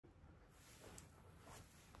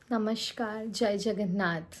Namaskar, Jai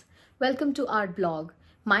Jagannath. Welcome to our blog.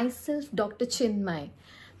 Myself Dr Chinmayee.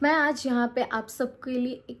 मैं आज यहाँ पे आप सबके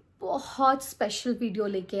लिए एक बहुत स्पेशल वीडियो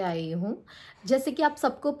लेके आई हूँ. जैसे कि आप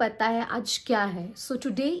सबको पता है आज क्या है. So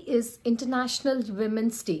today is international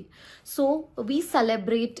women's day. So we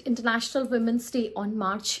celebrate international women's day on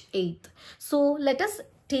March 8th. So let us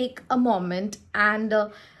take a moment and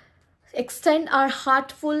extend our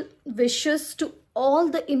heartful wishes to all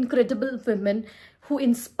the incredible women who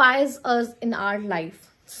inspires us in our life.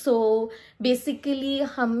 So basically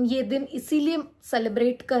हम ये दिन इसीलिए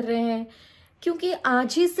celebrate कर रहे हैं क्योंकि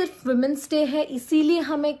आज ही सिर्फ वुमेन्स डे है इसीलिए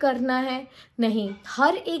हमें करना है. नहीं,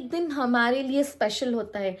 हर एक दिन हमारे लिए स्पेशल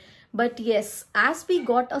होता है. But yes, as we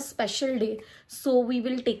got a special day, so we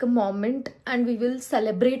will take a moment and we will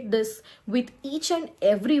celebrate this with each and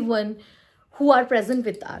everyone who are present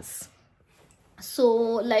with us. So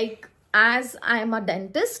like as I am a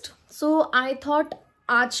dentist, so I thought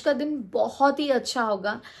आज का दिन बहुत ही अच्छा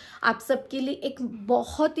होगा. आप सबके लिए एक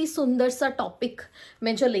बहुत ही सुंदर सा टॉपिक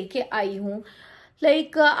मैं जो लेके आई हूँ.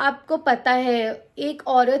 लाइक आपको पता है एक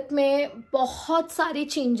औरत में बहुत सारे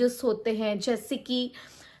चेंजेस होते हैं, जैसे कि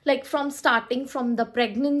like from starting from the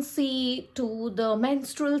pregnancy to the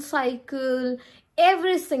menstrual cycle,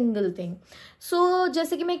 every single thing. So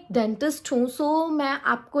जैसे कि मैं एक डेंटिस्ट हूँ, so मैं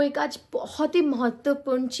आपको एक आज बहुत ही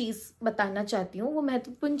महत्वपूर्ण चीज़ बताना चाहती हूँ. वो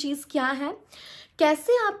महत्वपूर्ण चीज़ क्या है,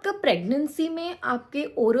 कैसे आपका प्रेगनेंसी में आपके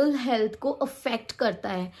ओरल हेल्थ को अफेक्ट करता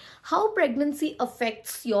है. How pregnancy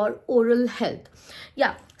affects your oral health.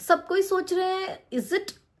 या सब कोई सोच रहे हैं इज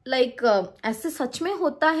इट लाइक ऐसे सच में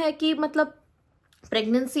होता है कि मतलब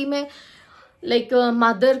प्रेगनेंसी में लाइक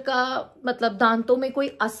मदर का मतलब दांतों में कोई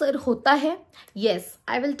असर होता है. Yes,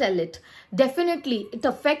 I will tell it. Definitely it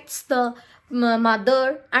affects the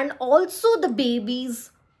mother and also the babies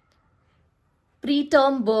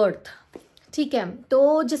preterm birth. ठीक है,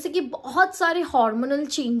 तो जैसे कि बहुत सारे हार्मोनल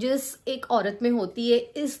चेंजेस एक औरत में होती है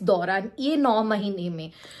इस दौरान, ये 9 महीने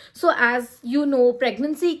में. So as you know,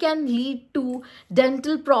 pregnancy can lead to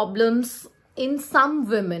dental problems in some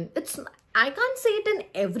women. I can't say it in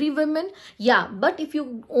every woman, yeah, but if you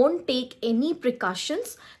won't take any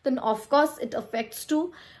precautions, then of course it affects to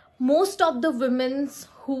most of the women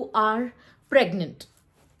who are pregnant.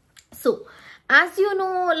 So as you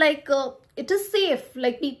know, like it is safe,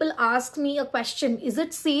 like people ask me a question, is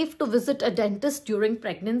it safe to visit a dentist during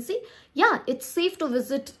pregnancy? Yeah, it's safe to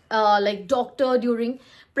visit like doctor during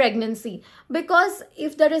pregnancy, because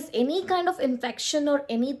if there is any kind of infection or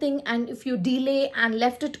anything and if you delay and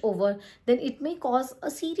left it over, then it may cause a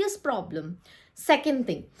serious problem. Second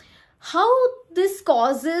thing, how this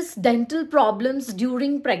causes dental problems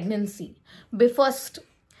during pregnancy. First,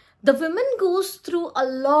 the woman goes through a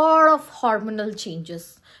lot of hormonal changes.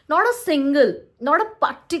 Not a single, not a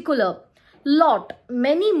particular, lot,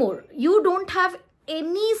 many more. You don't have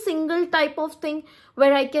any single type of thing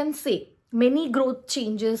where I can say many growth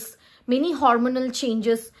changes, many hormonal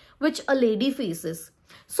changes which a lady faces.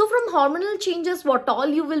 So from hormonal changes, what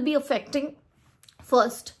all you will be affecting?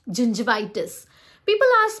 First, gingivitis.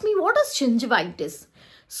 People ask me, what is gingivitis?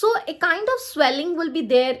 So a kind of swelling will be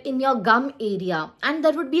there in your gum area and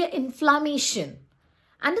there would be an inflammation.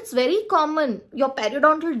 And it's very common. Your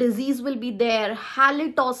periodontal disease will be there,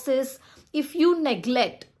 halitosis, if you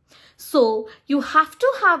neglect. So you have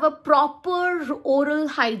to have a proper oral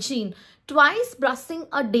hygiene. Twice brushing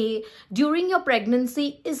a day during your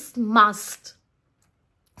pregnancy is must.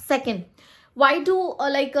 Second, why do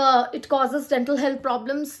it causes dental health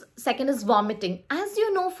problems? Second is vomiting. As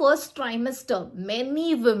you know, first trimester,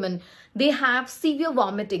 many women, they have severe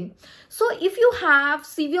vomiting. So if you have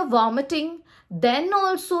severe vomiting, then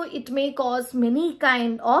also it may cause many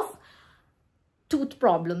kind of tooth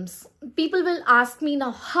problems. People will ask me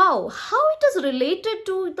now, how it is related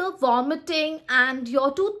to the vomiting and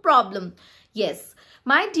your tooth problem? Yes,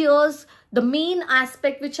 my dears, the main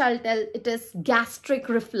aspect which I'll tell, it is gastric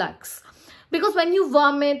reflux. Because when you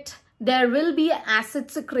vomit, there will be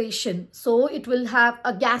acid secretion. So it will have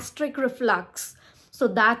a gastric reflux. So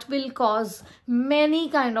that will cause many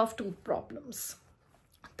kind of tooth problems.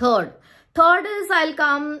 Third is I'll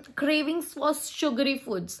come cravings for sugary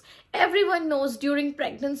foods. Everyone knows during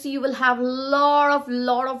pregnancy you will have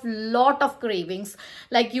lot of cravings.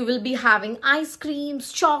 Like you will be having ice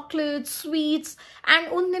creams, chocolates, sweets, and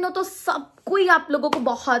उन दिनों तो सब कोई आप लोगों को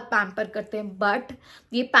बहुत pamper करते हैं. बट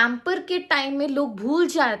ये पैम्पर के टाइम में लोग भूल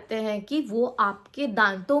जाते हैं कि वो आपके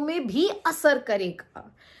दांतों में भी असर करेगा.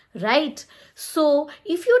 Right? So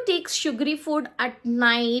if you take sugary food at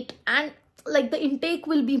night and like the intake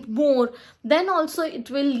will be more, then also it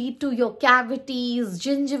will lead to your cavities,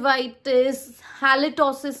 gingivitis,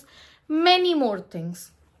 halitosis, many more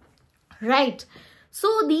things. right? So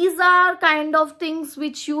these are kind of things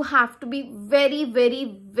which you have to be very,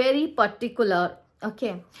 very, very particular.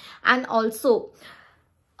 Okay. And also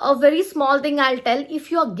a very small thing I'll tell,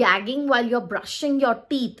 if you're gagging while you're brushing your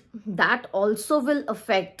teeth, that also will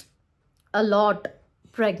affect a lot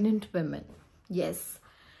pregnant women. Yes,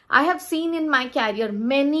 I have seen in my career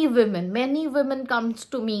many women comes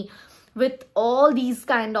to me with all these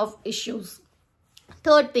kind of issues.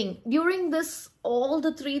 Third thing, during this all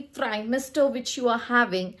the 3 trimester which you are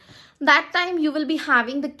having, that time you will be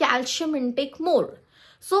having the calcium intake more.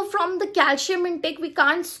 So from the calcium intake, we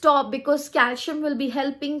can't stop, because calcium will be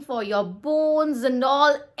helping for your bones and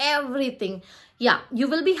all, everything. Yeah, you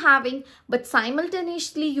will be having, but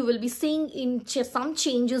simultaneously you will be seeing some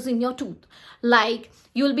changes in your tooth. Like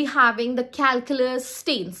you will be having the calculus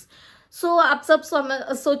stains. सो आप सब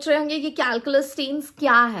सोच रहे होंगे कि calculus stains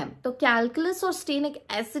क्या है. तो calculus और स्टेन एक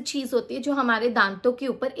ऐसी चीज होती है जो हमारे दांतों के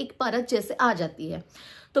ऊपर एक परत जैसे आ जाती है.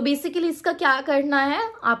 तो बेसिकली इसका क्या करना है,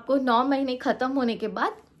 आपको 9 महीने खत्म होने के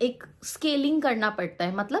बाद एक स्केलिंग करना पड़ता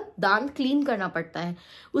है, मतलब दांत क्लीन करना पड़ता है.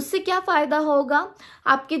 उससे क्या फायदा होगा,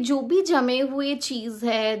 आपके जो भी जमे हुए चीज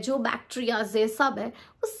है, जो बैक्टीरियाज है, सब है,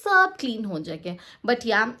 वो सब क्लीन हो जाएंगे. बट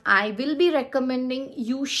या I will be recommending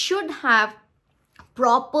you should have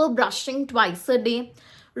proper brushing twice a day.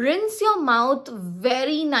 Rinse your mouth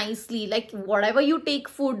very nicely. Like whatever you take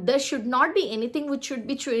food, there should not be anything which should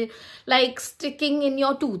be like sticking in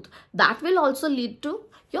your tooth. That will also lead to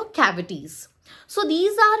your cavities. So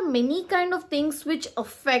these are many kind of things which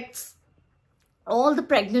affects all the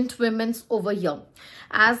pregnant women over here.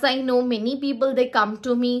 As I know, many people, they come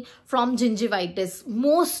to me from gingivitis.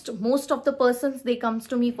 Most of the persons, they comes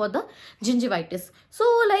to me for the gingivitis. So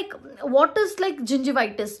like, what is like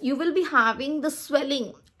gingivitis? You will be having the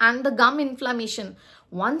swelling and the gum inflammation.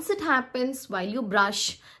 Once it happens while you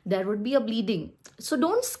brush, there would be a bleeding. So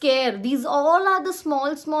don't scare. These all are the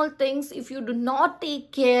small things. If you do not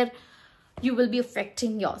take care, you will be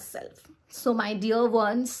affecting yourself. So my dear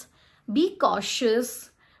ones, be cautious,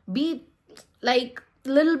 be like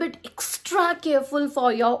little bit extra careful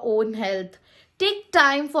for your own health. Take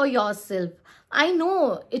time for yourself. I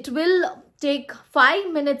know it will take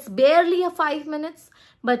 5 minutes, barely 5 minutes,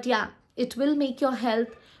 but yeah, it will make your health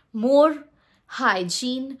more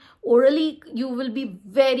hygiene. Orally, you will be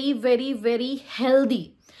very, very, very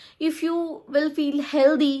healthy. If you will feel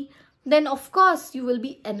healthy, then of course you will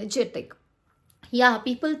be energetic. Yeah,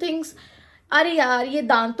 people thinks, अरे यार ये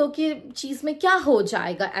दांतों की चीज में क्या हो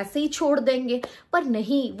जाएगा, ऐसे ही छोड़ देंगे. पर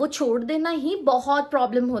नहीं, वो छोड़ देना ही बहुत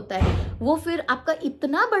प्रॉब्लम होता है. वो फिर आपका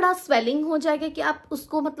इतना बड़ा स्वेलिंग हो जाएगा कि आप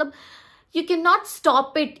उसको मतलब you cannot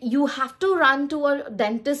stop it. You have to run to a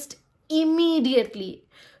dentist immediately.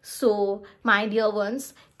 So my dear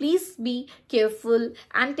ones, please be careful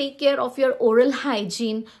and take care of your oral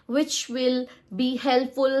hygiene, which will be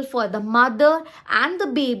helpful for the mother and the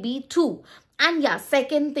baby too. And yeah,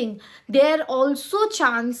 second thing, there also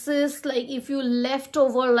chances, like if you left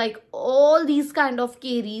over like all these kind of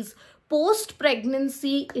caries post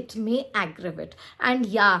pregnancy, it may aggravate. And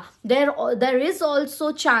yeah, there is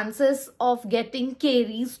also chances of getting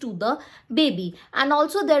caries to the baby, and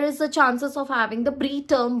also there is a chances of having the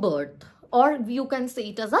preterm birth, or you can say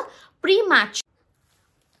it as a premature.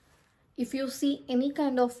 If you see any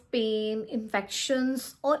kind of pain,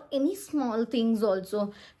 infections, or any small things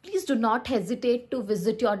also, please do not hesitate to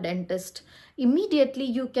visit your dentist. Immediately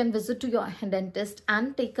you can visit to your dentist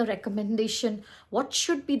and take a recommendation what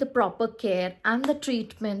should be the proper care and the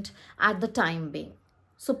treatment at the time being.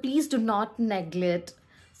 So please do not neglect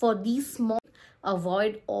for these small.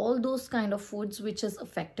 Avoid all those kind of foods which is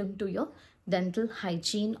affecting to your dental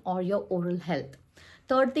hygiene or your oral health.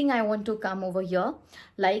 Third thing I want to come over here,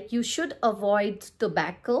 like you should avoid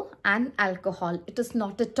tobacco and alcohol. It is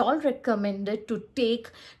not at all recommended to take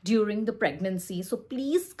during the pregnancy. So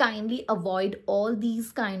please kindly avoid all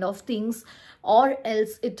these kind of things, or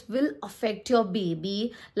else it will affect your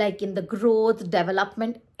baby, like in the growth,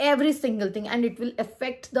 development, every single thing. And it will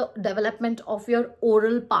affect the development of your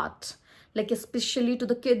oral part, like especially to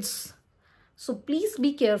the kids. So please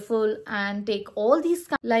be careful and take all these,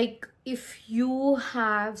 like if you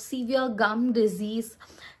have severe gum disease,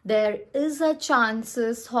 there is a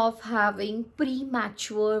chances of having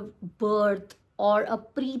premature birth or a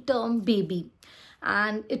preterm baby,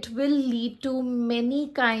 and it will lead to many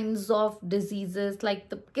kinds of diseases, like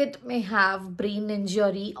the kid may have brain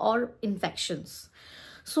injury or infections.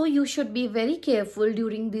 So you should be very careful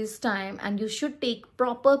during this time, and you should take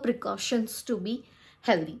proper precautions to be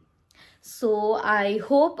healthy. So I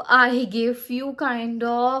hope I gave you kind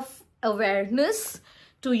of awareness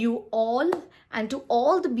to you all and to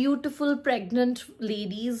all the beautiful pregnant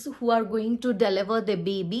ladies who are going to deliver their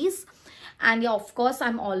babies. And yeah, of course,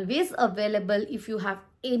 I'm always available. If you have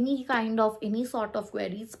any sort of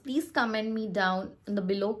queries, please comment me down in the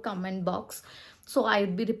below comment box. So I'll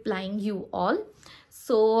be replying you all.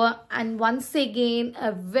 So, and once again,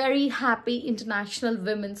 a very happy International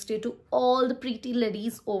Women's Day to all the pretty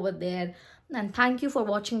ladies over there. And thank you for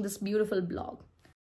watching this beautiful blog.